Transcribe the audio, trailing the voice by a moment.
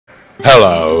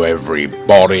Hello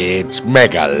everybody, it's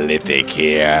Megalithic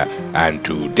here, and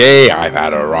today I've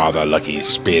had a rather lucky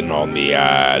spin on the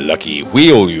lucky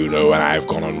wheel, and I've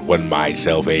gone and won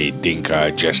myself a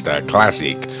Dinka Jester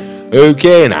Classic.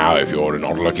 Okay, now if you're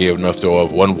not lucky enough to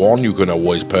have won one, you can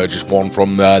always purchase one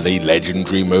from the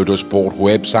legendary motorsport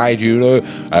website,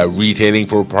 retailing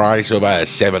for a price of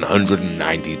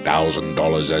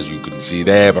 $790,000 as you can see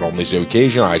there, but on this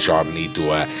occasion I shall need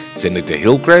to send it to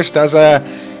Hillcrest as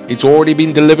it's already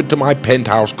been delivered to my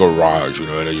penthouse garage, and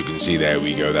as you can see, there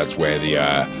we go, that's where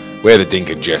the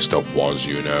Dinka Jester was,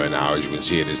 and now as you can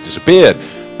see it has disappeared.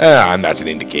 And that's an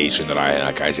indication that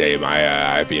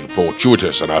I've been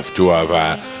fortuitous enough to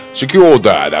have secured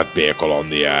that vehicle on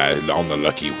the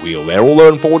lucky wheel there.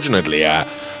 Although unfortunately, I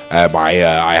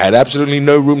had absolutely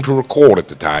no room to record at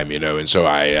the time, and so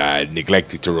I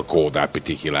neglected to record that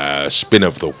particular spin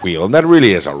of the wheel, and that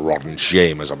really is a rotten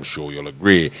shame, as I'm sure you'll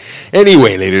agree.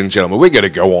 Anyway, ladies and gentlemen, we're going to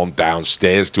go on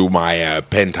downstairs to my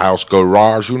penthouse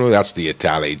garage. That's the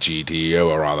Italian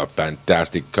GTO, a rather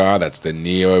fantastic car. That's the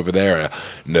Neo over there,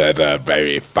 another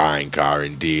very fine car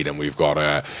indeed, and we've got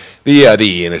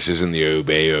the Enuses and the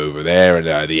Obey over there, and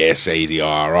the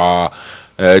S80RR.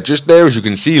 Just there, as you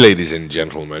can see, ladies and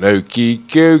gentlemen, okie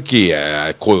dokie,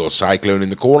 coil cyclone in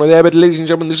the corner there. But ladies and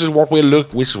gentlemen, this is what we're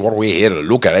here to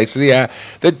look at. It's the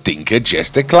Dinka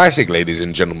Jester Classic, ladies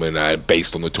and gentlemen,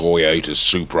 based on the Toyota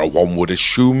Supra, one would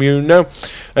assume, and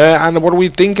what do we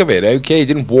think of it? Okay, it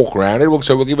didn't walk around it,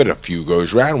 so we'll give it a few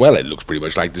goes round. Well, it looks pretty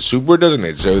much like the Supra, doesn't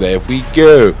it? So there we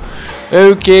go.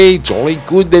 Okay, jolly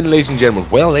good then, ladies and gentlemen.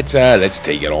 Well, let's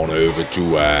take it on over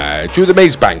to the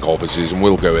Maze Bank offices, and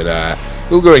we'll go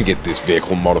and get this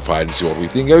vehicle modified and see what we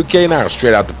think. Okay, now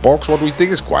straight out the box, what we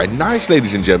think is quite nice,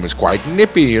 ladies and gentlemen. It's quite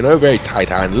nippy, very tight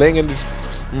handling, and it's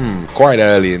quite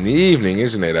early in the evening,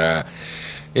 isn't it?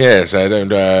 Yes, I don't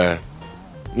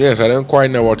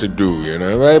quite know what to do,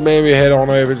 Maybe head on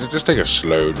over to just take a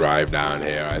slow drive down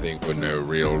here, I think, for no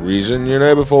real reason,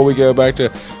 before we go back to...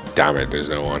 Damn it, there's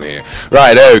no one here.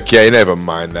 Right, okay, never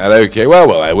mind that. Okay,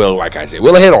 well, I will, like I say,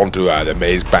 we'll head on to the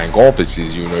Maze Bank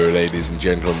offices, ladies and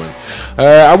gentlemen.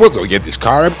 And we'll go get this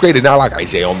car upgraded. Now, like I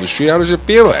say, on the street, how does it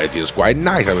feel? It feels quite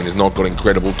nice. I mean, it's not got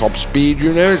incredible top speed,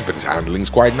 but its handling's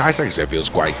quite nice. Like I say, it feels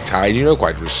quite tight,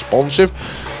 quite responsive.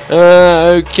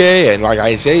 Okay, and like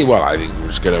I say, well, I think we're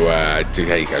just going to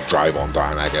take a drive on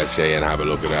down, like I say, and have a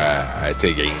look at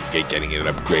getting it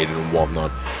upgraded and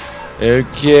whatnot.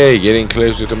 Okay, getting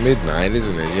closer to midnight,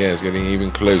 isn't it? Yeah, it's getting even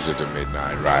closer to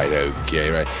midnight. Right, okay,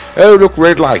 right. Oh, look,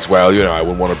 red lights. Well, I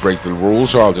wouldn't want to break the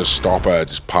rules, so I'll just stop,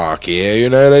 just park here,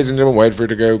 ladies and gentlemen, wait for it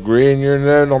to go green,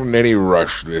 not in any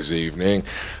rush this evening.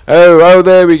 Oh,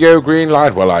 there we go, green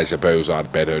light. Well, I suppose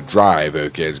I'd better drive.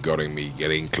 Okay, it's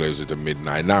getting closer to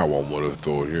midnight now, one would have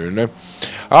thought,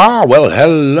 Ah, well,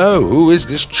 hello. Who is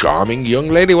this charming young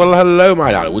lady? Well, hello,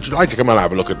 my darling. Would you like to come and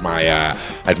have a look at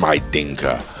my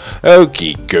Dinka?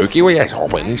 Okie dokie, well, yes,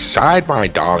 hop inside, my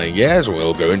darling, yes,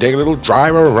 we'll go and take a little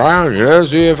drive around,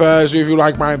 see if you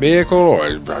like my vehicle,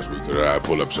 or perhaps we could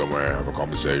pull up somewhere and have a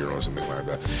conversation or something like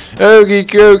that. Okie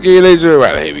dokie, ladies,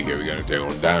 well, here we go, we're going to take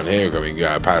on down here, coming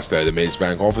past the Maze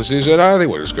Bank offices, and I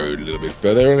think we'll just go a little bit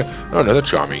further, and another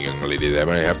charming young lady there,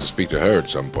 may have to speak to her at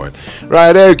some point.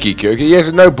 Right, okie dokie, yes,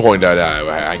 at no point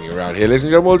hanging around here, ladies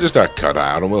and gentlemen, we'll just cut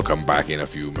out, and we'll come back in a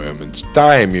few moments'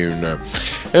 time,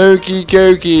 Okie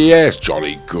dokie, yes,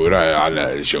 jolly good. I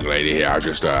know this young lady here. I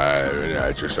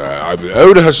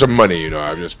owed her some money,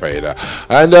 I've just paid her,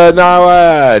 and now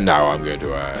I'm going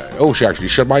to. Oh, she actually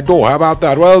shut my door. How about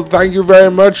that? Well, thank you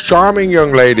very much, charming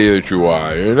young lady that you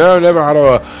are. Never had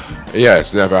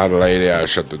a lady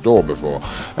shut the door before.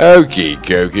 Okie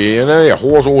dokie, a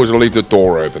horse always will leave the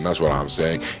door open. That's what I'm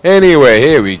saying. Anyway,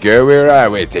 here we go.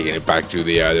 We're taking it back to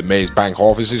the Maze Bank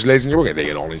offices, ladies and gentlemen. We're gonna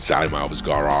take it on inside my office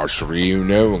garage 3. We're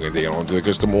gonna take it on to the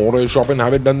custom auto shop and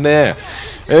have it done there.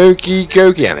 Okie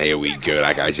dokie, and here we go.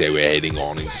 Like I say, we're heading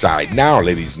on inside now,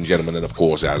 ladies and gentlemen. And of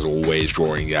course, as always,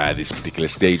 during this particular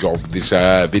stage of this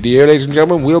video, ladies and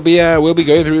gentlemen, we'll be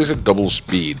going through this at double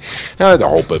speed. Now, the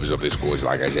whole purpose of this course,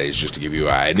 like I say, is just to give you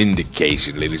an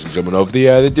indication, ladies and gentlemen, of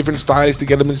the different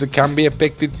stylistic elements that can be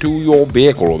affected to your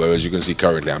vehicle. Although, as you can see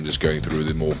currently, I'm just going through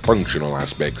the more functional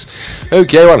aspects.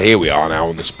 Okay, well, here we are now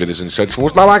on the splitters and such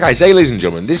forth. Now, like I say, ladies and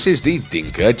gentlemen, this is the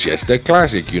Dinka Jester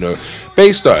Classic,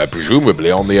 based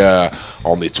presumably on the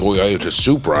Toyota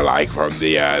Supra, like from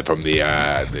the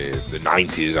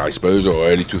 90s, I suppose, or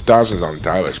early 2000s.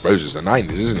 I suppose it's the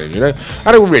 90s, isn't it?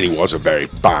 And it really was a very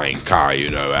fine car,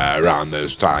 around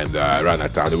those times. Around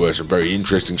that time, there were some very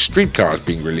interesting street cars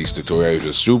being released to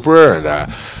Toyota Supra, and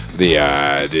with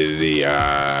the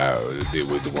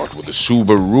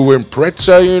Subaru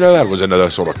Impreza, you know, that was another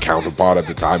sort of counterpart at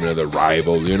the time, another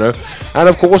rival, you know, and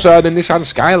of course the Nissan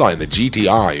Skyline, the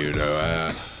GTR, you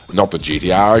know, not the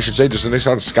GTR, I should say, just the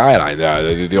Nissan Skyline,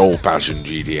 the old-fashioned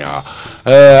GTR.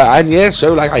 And yeah,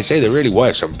 so like I say, there really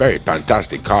were some very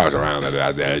fantastic cars around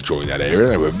during that era.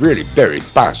 They were really very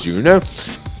fast, you know.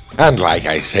 And like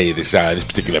I say, this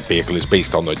particular vehicle is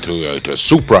based on the Toyota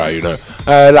Supra, you know.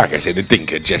 Like I say, the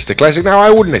Dinka Jester Classic. Now, I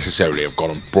wouldn't necessarily have gone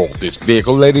and brought this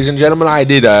vehicle, ladies and gentlemen. I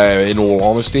did, in all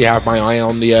honesty, have my eye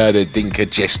on the Dinka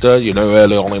Jester, you know,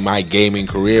 early on in my gaming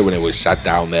career when it was sat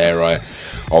down there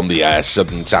on the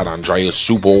Southern San Andreas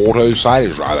Super Auto side. It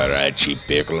was rather a cheap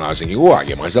vehicle, and I was thinking, oh, I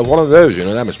get myself one of those, you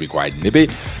know, that must be quite nippy.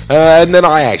 And then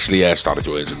I actually started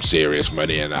to earn some serious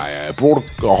money, and I brought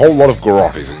a whole lot of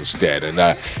Garottis instead, and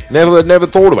never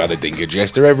thought about the Dinka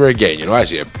Jester ever again. You know, I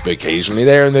see it occasionally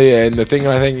there in the thing,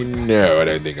 and I think, no, I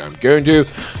don't think I'm going to.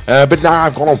 But now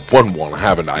I've gone on one,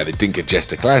 haven't I? The Dinka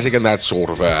Jester Classic, and that sort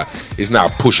of is now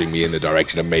pushing me in the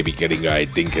direction of maybe getting a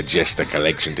Dinka Jester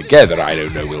collection together. I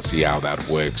don't know. We'll see how that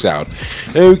works out.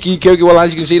 Okie dokie. Well,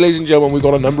 as you can see, ladies and gentlemen, we've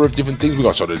got a number of different things. We've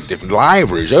got sort of different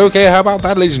liveries. Okay, how about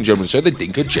that, ladies and gentlemen? So the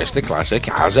Dinka Jester Classic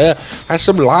has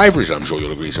some liveries. I'm sure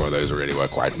you'll agree some of those already were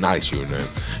quite nice, you know.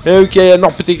 Okay,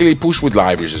 not particularly pushed with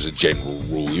liveries as a general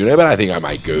rule, you know, but I think I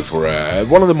might go for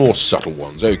one of the more subtle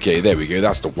ones. Okay, there we go.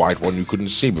 That's the white one you couldn't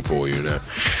see before, you know.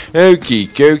 Okie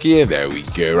dokie, and there we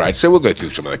go. Right, so we'll go through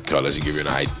some of the colours to give you an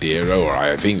idea, or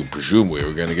I presume we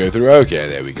were going to go through. Okay,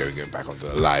 there we go. Going back onto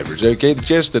the liveries. Okay, the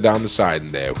Jester down the side,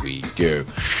 and there we go.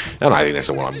 And I think that's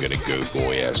the one I'm going to go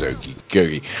for, yes. Okie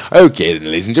dokie. Okay, then,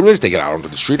 ladies and gentlemen, let's take it out onto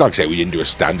the street. Like I say, we didn't do a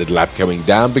standard lap coming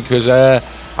down because I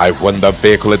won the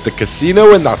vehicle at the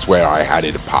casino, and that's where I had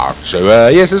it parked. So,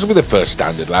 yes, this will be the first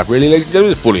standard lap, really, ladies and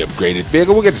gentlemen. It's a fully upgraded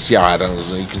vehicle. We'll get to see how it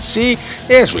handles, and you can see,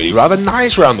 yeah, it's really rather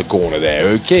nice around the corner there.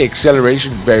 Okay,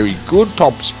 acceleration, very good.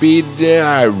 Top speed,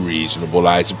 reasonable,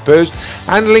 I suppose.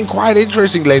 Handling, quite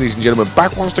interesting, ladies and gentlemen.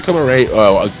 Back wants to come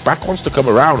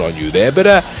around on you there,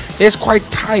 but it's quite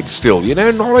tight still, you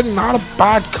know. Not a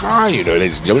bad car, you know,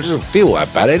 ladies and gentlemen. It doesn't feel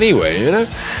that bad anyway, you know.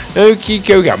 Okie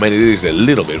dokie. I mean, it is a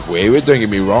little bit wayward, don't get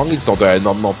me wrong. It's not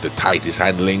the tightest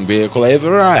handling vehicle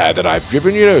ever that I've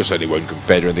driven, you know. Certainly won't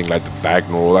compare to anything like the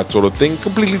Wagner or all that sort of thing.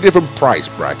 Completely different price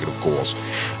bracket, of course.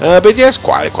 But yes,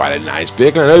 quite a nice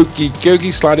vehicle. And okie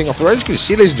dokie, sliding off the road. As you can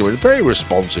see, ladies and gentlemen, very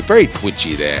responsive, very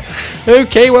twitchy there.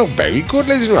 Okay, well, very good,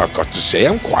 ladies and gentlemen. I've got to say,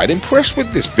 I'm quite impressed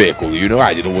with this vehicle. You know,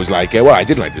 I didn't always like it. Well, I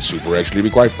didn't like the Super, actually, to be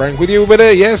quite frank with you. But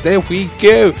yes, there we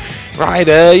go. Right,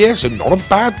 yes, not a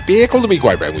bad vehicle, to be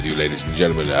quite frank with you, ladies and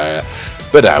gentlemen.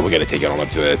 But we're going to take it on up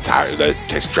to the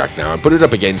test track now and put it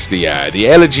up against the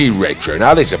Elegy Retro.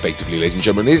 Now, this effectively, ladies and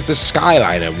gentlemen, is the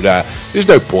Skyline, and there's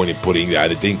no point in putting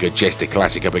the Dinka Jester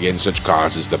Classic up against such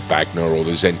cars as the Wagner or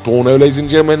the Zentorno, ladies and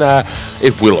gentlemen.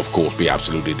 It will, of course, be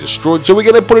absolutely destroyed. So we're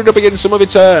going to put it up against some of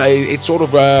its sort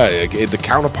of the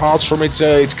counterparts from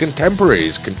its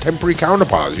contemporary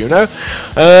counterparts, you know.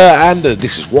 And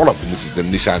this is one of them. This is the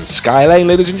Nissan Skyline,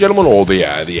 ladies and gentlemen, or the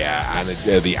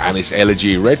Anis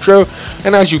Elegy Retro.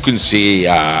 And as you can see,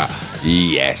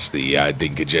 yes, the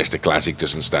Dinka Jester Classic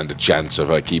doesn't stand a chance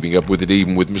of keeping up with it,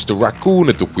 even with Mr. Raccoon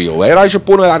at the wheel there. I should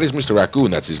point out that is Mr.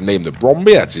 Raccoon. That's his name, the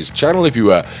Bromby. That's his channel. If you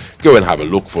go and have a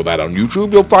look for that on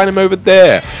YouTube, you'll find him over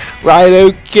there. Right,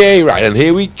 okay, right, and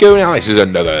here we go now. This is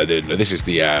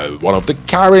the one of the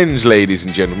Karens, ladies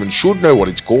and gentlemen. Should know what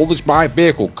it's called. It's my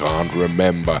vehicle, can't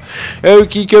remember.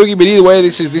 Okie dokie, but either way,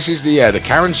 this is the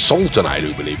Karen Sultan, I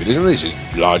do believe it is, and this is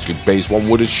largely based, one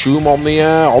would assume, on the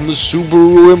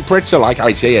Subaru Impreza. Like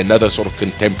I say, another sort of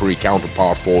contemporary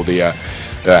counterpart for the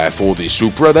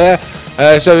Supra there.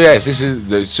 So yes, this is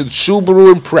the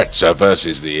Subaru Impreza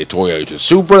versus the Toyota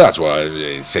Supra. That's what I'm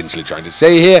essentially trying to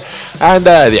say here. And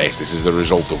yes, this is the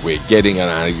result that we're getting. And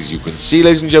as you can see,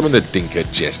 ladies and gentlemen, the Dinka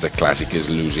Jester Classic is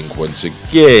losing once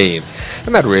again.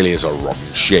 And that really is a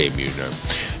rotten shame, you know.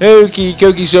 Okie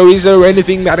dokie, so is there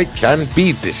anything that it can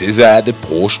beat? This is the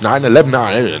Porsche 911. Now,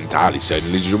 I'm not entirely certain,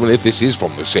 ladies and gentlemen, if this is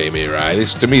from the same era.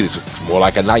 To me, this looks more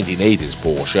like a 1980s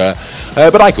Porsche.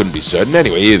 But I couldn't be certain.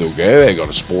 Anyway, here we go. They got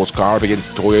a sports car up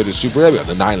against the Toyota Supra. We got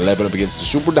the 911 up against the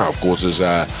Supra. Now, of course, as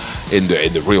in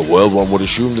the real world, one would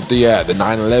assume that the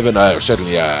 911,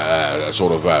 certainly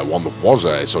sort of one that was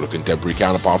a sort of contemporary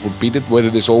counterpart, would beat it.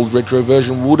 Whether this old retro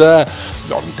version would,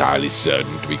 not entirely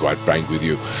certain, to be quite frank with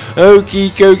you. Okie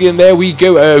dokie. okay, and there we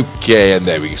go. Okay, and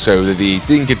there we go. So the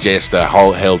Dinka Jester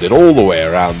held it all the way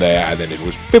around there, and then it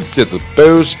was pipped at the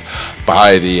post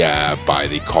by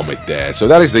the comet there. So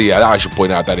that is the I should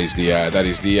point out that is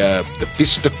the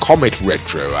Vista Comet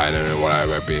Retro. I don't know what I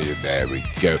might be. There we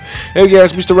go. Okay,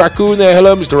 that's Mr. Raccoon there.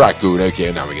 Hello, Mr. Raccoon.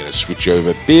 Okay, now we're gonna switch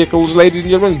over vehicles, ladies and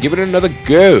gentlemen. Give it another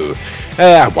go.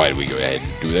 Why don't we go ahead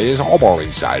and do that? There's a hobble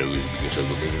inside. So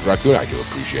Mr. Raccoon, I do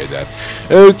appreciate that.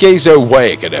 Okay, so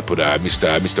we're gonna put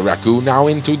Mr. Raccoon now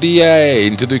into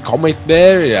the comet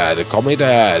there, the comet,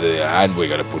 and we're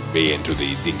gonna put me into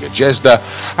the Dinka Jester,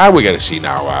 and we're gonna see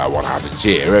now what happens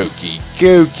here. Okie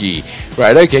dokie.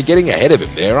 Right, okay, getting ahead of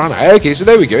him there, aren't I? Okay, so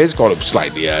there we go. It's got a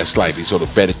slightly sort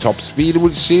of better top speed, it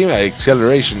would seem.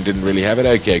 Acceleration didn't really have it.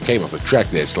 Okay, came off the track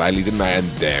there slightly, didn't I? And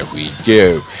there we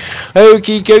go.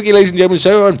 Okie dokie, ladies and gentlemen.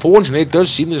 So unfortunately, it does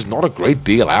seem there's not a great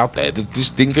deal out there that this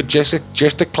Dinka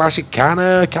Jester Classic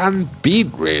can beat,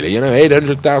 really. You know,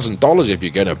 $800,000 if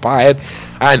you're going to buy it.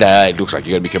 And it looks like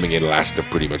you're going to be coming in last to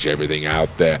pretty much everything out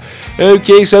there.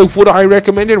 Okay, so would I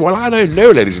recommend it? Well, I don't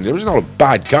know, ladies and gentlemen. It's not a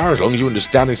bad car as long as you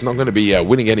understand it's not going to be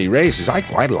winning any races. I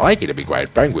quite like it, to be quite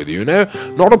frank with you, know.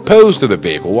 Not opposed to the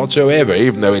vehicle whatsoever,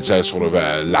 even though it's sort of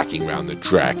lacking around the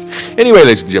track. Anyway,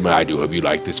 ladies and gentlemen, I do hope you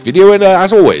liked this video. And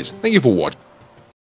as always, thank you for watching.